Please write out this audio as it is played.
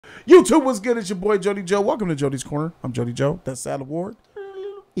YouTube, what's good? It's your boy Jody Joe. Welcome to Jody's Corner. I'm Jody Joe. That's Sad Award.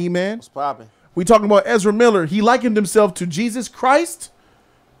 E-Man. What's poppin'? We talking about Ezra Miller. He likened himself to Jesus Christ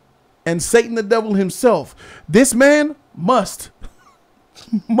and Satan the devil himself. This man must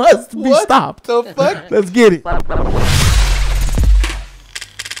be stopped. The fuck? Let's get it.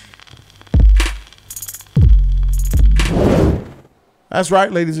 That's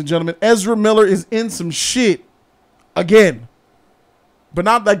right, ladies and gentlemen. Ezra Miller is in some shit again. But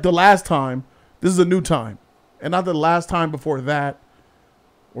not like the last time. This is a new time. And not the last time before that.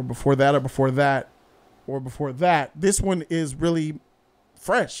 Or before that, or before that, or before that. This one is really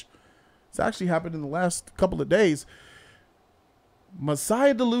fresh. It's actually happened in the last couple of days.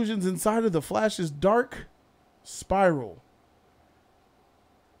 Messiah delusions inside of the Flash's dark spiral.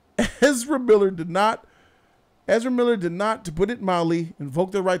 Ezra Miller did not, to put it mildly,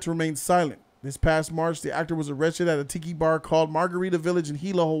 invoke the right to remain silent. This past March, the actor was arrested at a tiki bar called Margarita Village in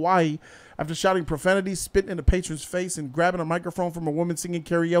Hilo, Hawaii, after shouting profanity, spitting in a patron's face, and grabbing a microphone from a woman singing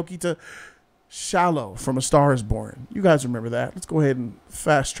karaoke to Shallow from A Star Is Born. You guys remember that. Let's go ahead and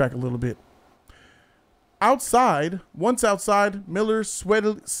fast track a little bit. Once outside, Miller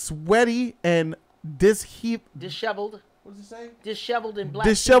sweaty and disheveled. What does it say? Disheveled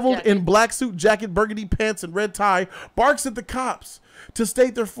in black suit jacket, burgundy pants, and red tie, barks at the cops to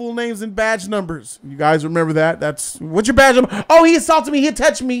state their full names and badge numbers. You guys remember that? That's what's your badge number? Oh, he assaulted me. He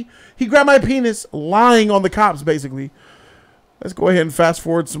touched me. He grabbed my penis. Lying on the cops, basically. Let's go ahead and fast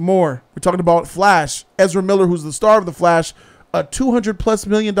forward some more. We're talking about Flash. Ezra Miller, who's the star of the Flash, a $200+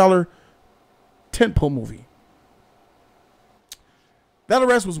 million tentpole movie. That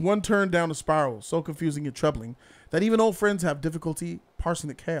arrest was one turn down a spiral, so confusing and troubling that even old friends have difficulty parsing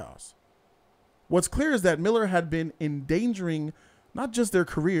the chaos. What's clear is that Miller had been endangering not just their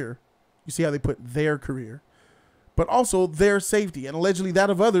career, you see how they put their career, but also their safety and allegedly that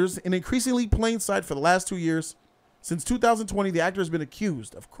of others in increasingly plain sight for the last 2 years. Since 2020, the actor has been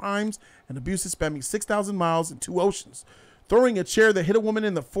accused of crimes and abuses spanning 6,000 miles and 2 oceans, throwing a chair that hit a woman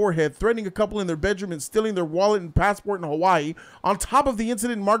in the forehead, threatening a couple in their bedroom, and stealing their wallet and passport in Hawaii, on top of the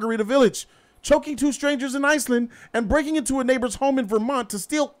incident in Margarita Village, choking 2 strangers in Iceland, and breaking into a neighbor's home in Vermont to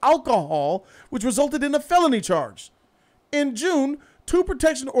steal alcohol, which resulted in a felony charge. In June, 2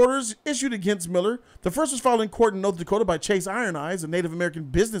 protection orders issued against Miller. The first was filed in court in North Dakota by Chase Iron Eyes, a Native American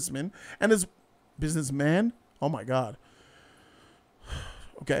businessman, and his businessman. Oh my God.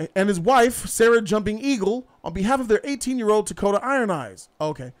 Okay. And his wife, Sarah Jumping Eagle, on behalf of their 18-year-old Dakota Iron Eyes.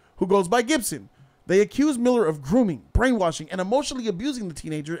 Okay. Who goes by Gibson. They accused Miller of grooming, brainwashing, and emotionally abusing the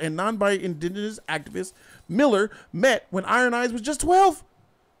teenager and non-binary indigenous activist Miller met when Iron Eyes was just 12.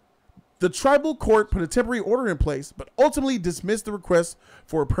 The tribal court put a temporary order in place, but ultimately dismissed the request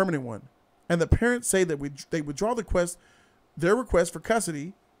for a permanent one. And the parents say that they withdraw their request for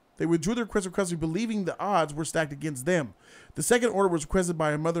custody. They withdrew their request for custody, believing the odds were stacked against them. The second order was requested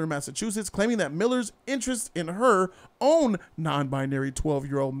by a mother in Massachusetts, claiming that Miller's interest in her own non-binary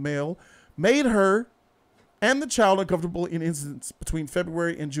 12-year-old male made her and the child uncomfortable in incidents between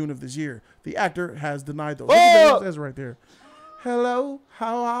February and June of this year. The actor has denied those. Look at that, right there. Hello,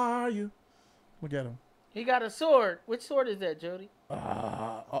 how are you? Look at him. He got a sword. Which sword is that, Jody?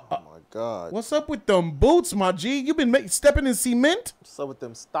 Oh my God. What's up with them boots, my G? You been stepping in cement? What's up with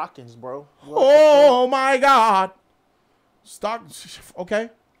them stockings, bro? Oh my God. Okay.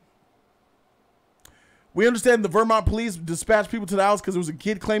 We understand the Vermont police dispatched people to the house because there was a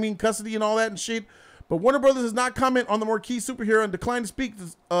kid claiming custody and all that and shit. But Warner Brothers does not comment on the marquee superhero and declined to speak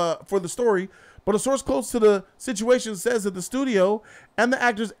for the story. But a source close to the situation says that the studio and the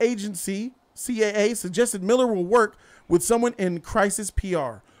actor's agency, CAA, suggested Miller will work with someone in crisis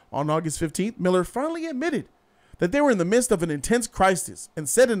PR. On August 15th, Miller finally admitted that they were in the midst of an intense crisis and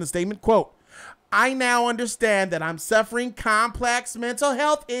said in a statement, quote, "I now understand that I'm suffering complex mental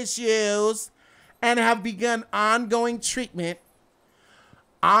health issues and have begun ongoing treatment.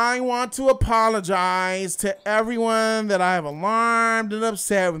 I want to apologize to everyone that I have alarmed and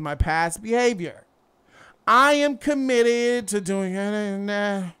upset with my past behavior. I am committed to doing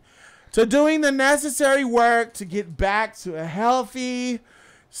the necessary work to get back to a healthy,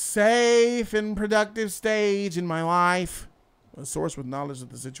 safe, and productive stage in my life." A source with knowledge of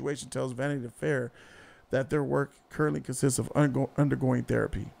the situation tells Vanity Fair that their work currently consists of undergoing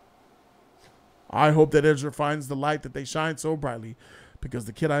therapy. I hope that Ezra finds the light that they shine so brightly, because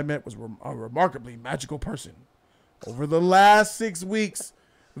the kid I met was a remarkably magical person. Over the last 6 weeks,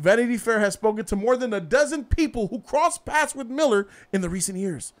 Vanity Fair has spoken to more than a dozen people who crossed paths with Miller in the recent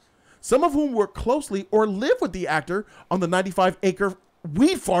years, some of whom work closely or live with the actor on the 95-acre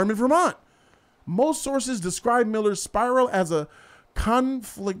weed farm in Vermont. Most sources describe Miller's spiral as a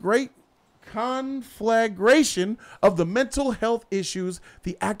conflagration of the mental health issues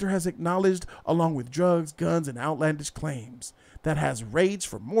the actor has acknowledged, along with drugs, guns, and outlandish claims that has raged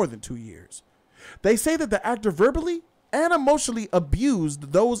for more than 2 years. They say that the actor verbally and emotionally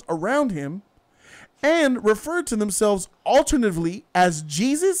abused those around him and referred to themselves alternatively as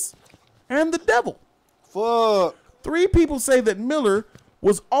Jesus and the devil. Fuck. 3 people say that Miller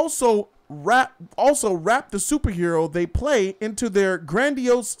was also wrapped the superhero they play into their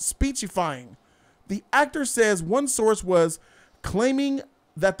grandiose speechifying. The actor says one source was claiming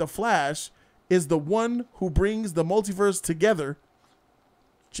that the Flash is the one who brings the multiverse together,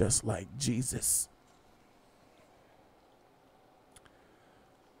 just like Jesus.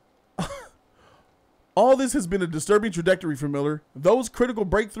 All this has been a disturbing trajectory for Miller. His critical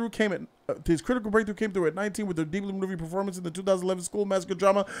breakthrough came through at 19 with their deeply moving performance in the 2011 school massacre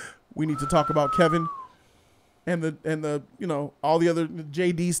drama. We need to talk about Kevin and the all the other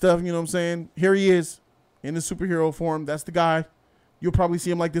JD stuff. You know what I'm saying? Here he is in the superhero form. That's the guy. You'll probably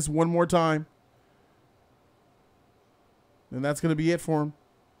see him like this one more time, and that's gonna be it for him.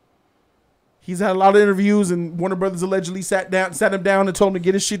 He's had a lot of interviews, and Warner Brothers allegedly sat him down and told him to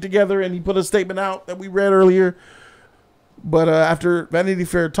get his shit together, and he put a statement out that we read earlier. But after Vanity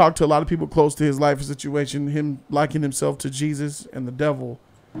Fair talked to a lot of people close to his life and situation, him likening himself to Jesus and the devil,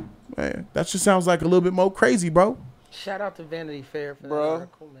 man, that just sounds like a little bit more crazy, bro. Shout out to Vanity Fair for that Bro.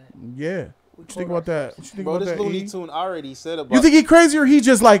 article, man. Yeah. What you think about that? What you think Bro, about this that, Looney E? Tune already said about. You think he crazy or he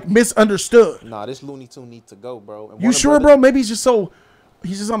just like misunderstood? Nah, this Looney Tune need to go, bro. And You Warner sure, Brothers- bro? Maybe he's just so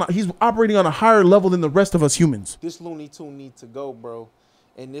he's operating on a higher level than the rest of us humans. This Looney Tune need to go, bro.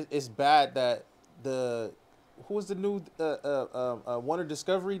 And it's bad that who was the new Warner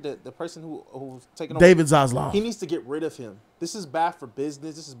Discovery, the person who's taking over, David Zaslav. he needs to get rid of him. This is bad for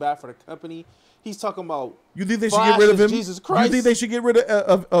business. This is bad for the company. He's talking about. You think they should Flash get rid of him? is Jesus Christ. You think they should get rid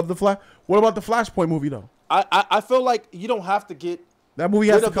of the Flash? What about the Flashpoint movie though? I feel like you don't have to get That movie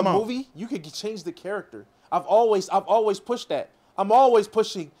has rid to of come the out. movie. You could change the character. I've always pushed that. I'm always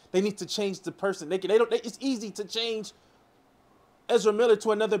pushing. They need to change the person. It's easy to change Ezra Miller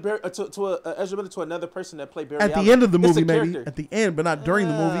to another Ezra Miller to another person that played Barry At Allen. the end of the It's a movie, maybe character. at the end, but not during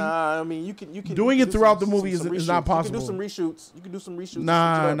the movie. I mean, you can Doing you it can do throughout the some movie is reshoots. not possible. You can do some reshoots. You can do some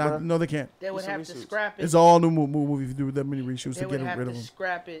reshoots. No, they can't. They would some have to reshoots. scrap it. It's all new movie if you do that many reshoots They to would get have rid to of them.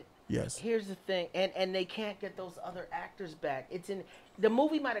 scrap it. Yes. Here's the thing, and they can't get those other actors back. The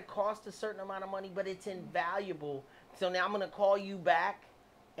movie might have cost a certain amount of money, but it's invaluable. So now I'm gonna call you back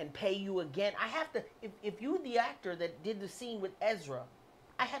and pay you again. I have to. If you're the actor that did the scene with Ezra,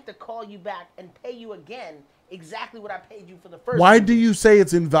 I have to call you back and pay you again exactly what I paid you for the first. Why movie. do you say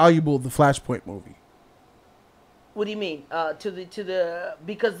it's invaluable? The Flashpoint movie. What do you mean?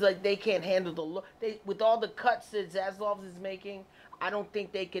 Because like they can't handle with all the cuts that Zaslav is making. I don't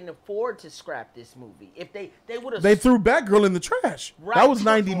think they can afford to scrap this movie. If they would have, They threw Batgirl in the trash. Right. That was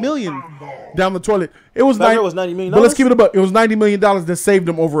 $90 million down the toilet. It was Batgirl was $90 million? But let's keep it up. It was $90 million that saved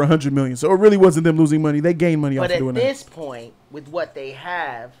them over $100 million. So it really wasn't them losing money. They gained money off But of at doing that. this point, with what they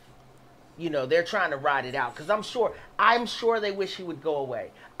have, they're trying to ride it out. Because I'm sure they wish he would go away.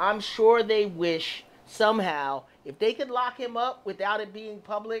 I'm sure they wish somehow, if they could lock him up without it being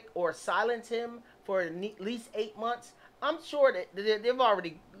public or silence him for at least 8 months, I'm sure that they've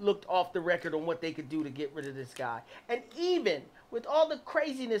already looked off the record on what they could do to get rid of this guy. And even with all the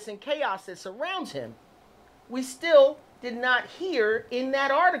craziness and chaos that surrounds him, we still did not hear in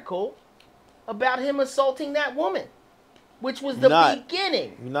that article about him assaulting that woman, which was the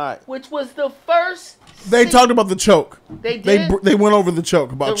beginning. Which was the first. They talked about the choke. They did. They went over the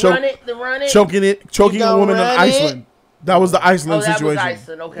choke about choking a woman in Iceland. That was the Iceland situation. That was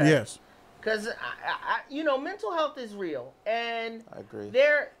Iceland. Okay. Yes. Because mental health is real, and I agree.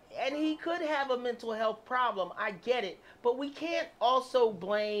 And he could have a mental health problem. I get it, but we can't also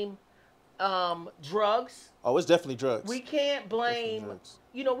blame drugs. Oh, it's definitely drugs. We can't blame.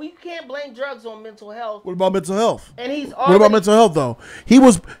 We can't blame drugs on mental health. What about mental health? And he's what about mental health though? He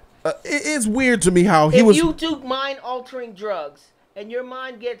was. It's weird to me how he was. If you do mind altering drugs and your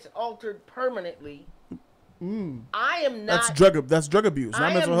mind gets altered permanently. I am not. That's drug abuse,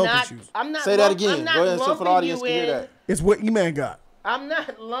 not mental health issues. I'm not. Say that again. I'm not Go ahead, so for the audience can hear that. It's what E-Man got. I'm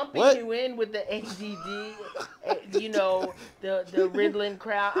not lumping you in with the ADD, the Ritalin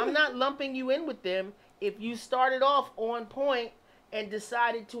crowd. I'm not lumping you in with them. If you started off on point and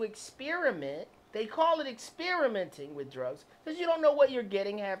decided to experiment, they call it experimenting with drugs because you don't know what you're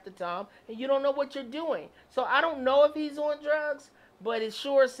getting half the time and you don't know what you're doing. So I don't know if he's on drugs, but it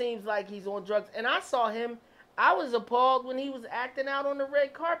sure seems like he's on drugs. And I saw him. I was appalled when he was acting out on the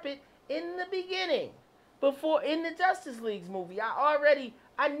red carpet in the beginning. before in the Justice League's movie.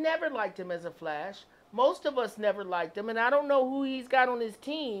 I never liked him as a Flash. Most of us never liked him, and I don't know who he's got on his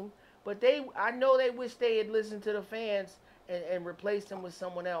team, but I know they wish they had listened to the fans and replaced him with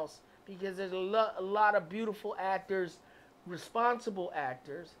someone else, because there's a lot of beautiful actors, responsible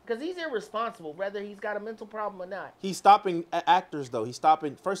actors, because he's irresponsible, whether he's got a mental problem or not. He's stopping actors, though. He's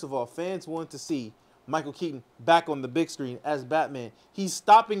stopping, first of all, fans want to see Michael Keaton back on the big screen as Batman. He's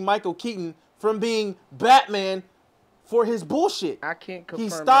stopping Michael Keaton from being Batman for his bullshit. I can't confirm.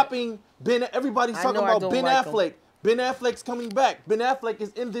 He's stopping Ben. Everybody's talking about Ben Affleck. Him. Ben Affleck's coming back. Ben Affleck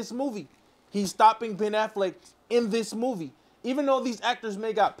is in this movie. He's stopping Ben Affleck in this movie. Even though these actors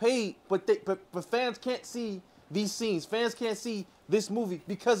may got paid, but fans can't see these scenes. Fans can't see this movie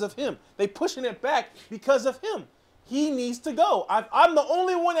because of him. They pushing it back because of him. He needs to go. I'm the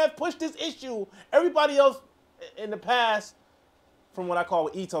only one that pushed this issue. Everybody else in the past, from what I call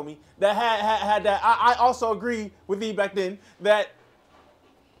what E told me, that had that. I also agree with E back then that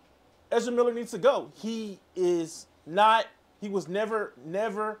Ezra Miller needs to go. He is not. He was never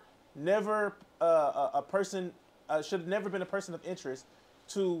a person. Should have never been a person of interest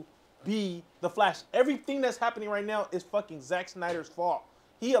to be the Flash. Everything that's happening right now is fucking Zack Snyder's fault.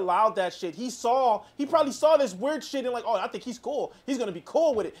 He allowed that shit. He probably saw this weird shit and like, oh, I think he's cool. He's gonna be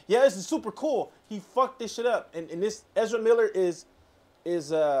cool with it. Yeah, this is super cool. He fucked this shit up. And this Ezra Miller is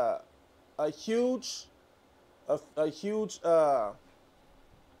a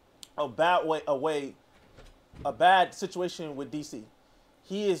bad situation with DC.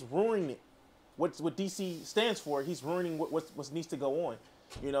 He is ruining it. What DC stands for, he's ruining what needs to go on.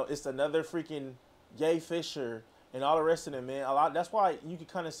 You know, it's another freaking Gay Fisher and all the rest of them, man. That's why you can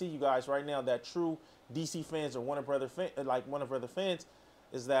kind of see, you guys, right now, that true DC fans or Warner Brother fans,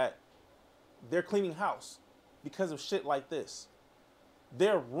 is that they're cleaning house because of shit like this.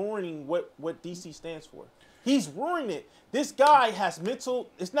 They're ruining what DC stands for. He's ruining it. This guy has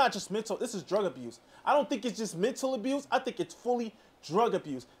mental. It's not just mental. This is drug abuse. I don't think it's just mental abuse. I think it's fully drug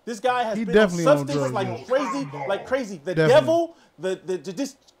abuse. This guy has been on substance like crazy. The devil,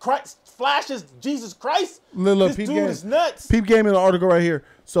 this Christ, Flash's Jesus Christ. Look, this dude is nuts. Peep gave me an article right here.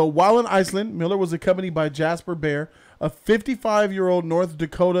 So while in Iceland, Miller was accompanied by Jasper Bear, a 55-year-old North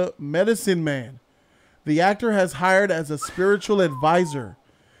Dakota medicine man. The actor has hired as a spiritual advisor.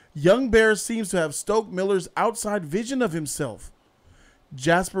 Young Bear seems to have stoked Miller's outside vision of himself.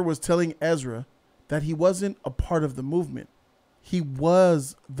 Jasper was telling Ezra that he wasn't a part of the movement. He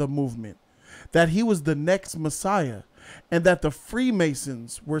was the movement, that he was the next Messiah, and that the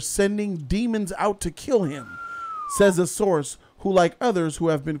Freemasons were sending demons out to kill him, says a source who, like others who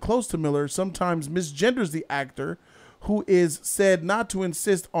have been close to Miller, sometimes misgenders the actor, who is said not to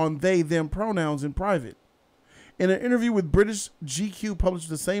insist on they-them pronouns in private. In an interview with British GQ published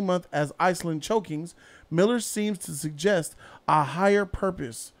the same month as Iceland Chokings, Miller seems to suggest a higher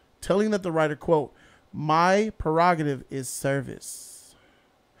purpose, telling that the writer, quote, "My prerogative is service.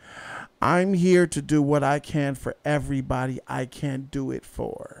 I'm here to do what I can for everybody I can't do it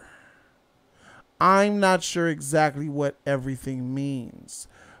for. I'm not sure exactly what everything means,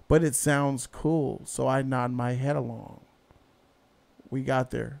 but it sounds cool, so I nod my head along." We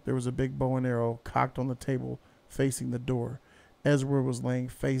got there. There was a big bow and arrow cocked on the table facing the door. Ezra was laying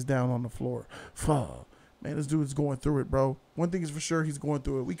face down on the floor. Fuck. Man, this dude's going through it, bro. One thing is for sure, he's going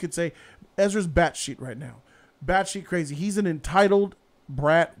through it. We could say Ezra's batshit right now. Batshit crazy. He's an entitled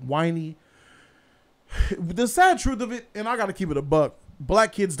brat, whiny. The sad truth of it, and I got to keep it a buck,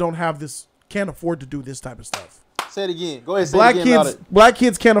 black kids don't have this, can't afford to do this type of stuff. Say it again. Go ahead, say it again about it. Black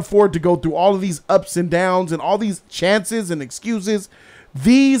kids can't afford to go through all of these ups and downs and all these chances and excuses.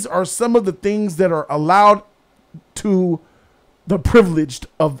 These are some of the things that are allowed to the privileged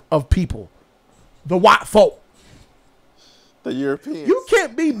of people. The white folk. The Europeans. You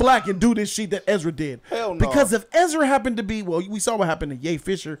can't be black and do this shit that Ezra did. Hell no. Because if Ezra happened to be, well, we saw what happened to Ye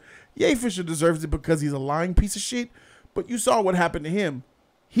Fisher. Ye Fisher deserves it because he's a lying piece of shit. But you saw what happened to him.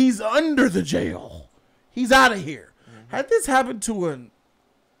 He's under the jail. He's out of here. Mm-hmm. Had this happened to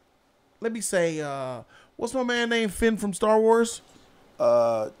let me say, what's my man named Finn from Star Wars?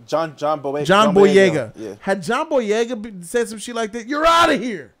 John Boyega. John Boyega. Yeah. Had John Boyega said some shit like that, you're out of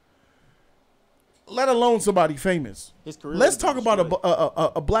here. Let alone somebody famous. His career. Let's talk about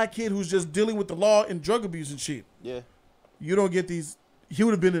a black kid who's just dealing with the law and drug abuse and shit. Yeah. You don't get these. He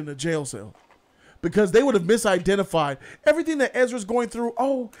would have been in a jail cell because they would have misidentified everything that Ezra's going through.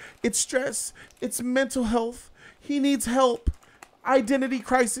 Oh, it's stress. It's mental health. He needs help. Identity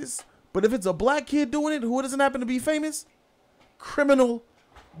crisis. But if it's a black kid doing it who doesn't happen to be famous, criminal,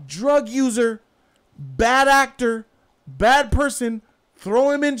 drug user, bad actor, bad person,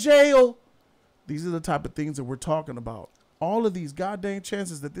 throw him in jail. These are the type of things that we're talking about. All of these goddamn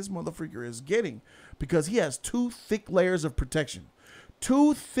chances that this motherfucker is getting because he has 2 thick layers of protection.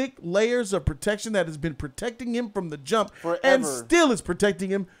 2 thick layers of protection that has been protecting him from the jump Forever. and still is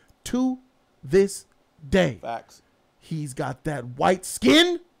protecting him to this day. Facts. He's got that white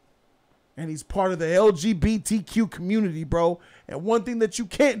skin and he's part of the LGBTQ community, bro. And one thing that you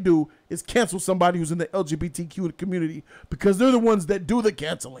can't do is cancel somebody who's in the LGBTQ community because they're the ones that do the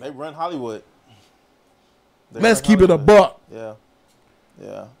canceling. They run Hollywood. Let's keep it a buck. Yeah.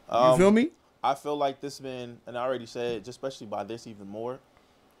 Yeah. You feel me? I feel like this man, and I already said, just especially by this even more,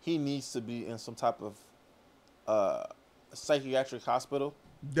 he needs to be in some type of psychiatric hospital.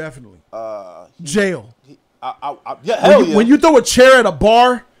 Definitely. Jail. Yeah, hell yeah. When you throw a chair at a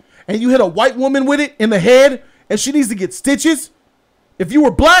bar and you hit a white woman with it in the head and she needs to get stitches, if you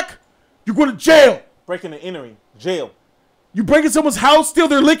were black, you go to jail. Breaking and entering, jail. You break in someone's house, steal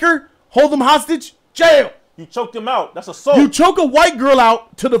their liquor, hold them hostage, jail. You choke them out. That's assault. You choke a white girl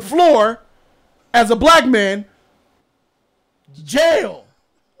out to the floor as a black man, jail.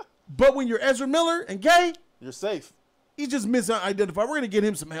 But when you're Ezra Miller and gay, you're safe. He's just misidentified. We're going to get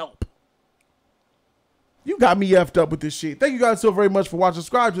him some help. You got me effed up with this shit. Thank you guys so very much for watching.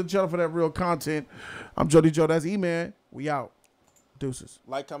 Subscribe to the channel for that real content. I'm Jody Joe. That's E-Man. We out. Deuces.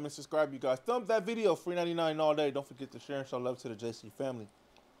 Like, comment, subscribe, you guys. Thumb that video. $3.99 all day. Don't forget to share and show love to the JC family.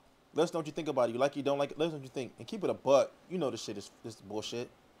 Let us know what you think about it. You like it, you don't like it. Let us know what you think. And keep it a buck. You know this shit is bullshit.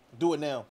 Do it now.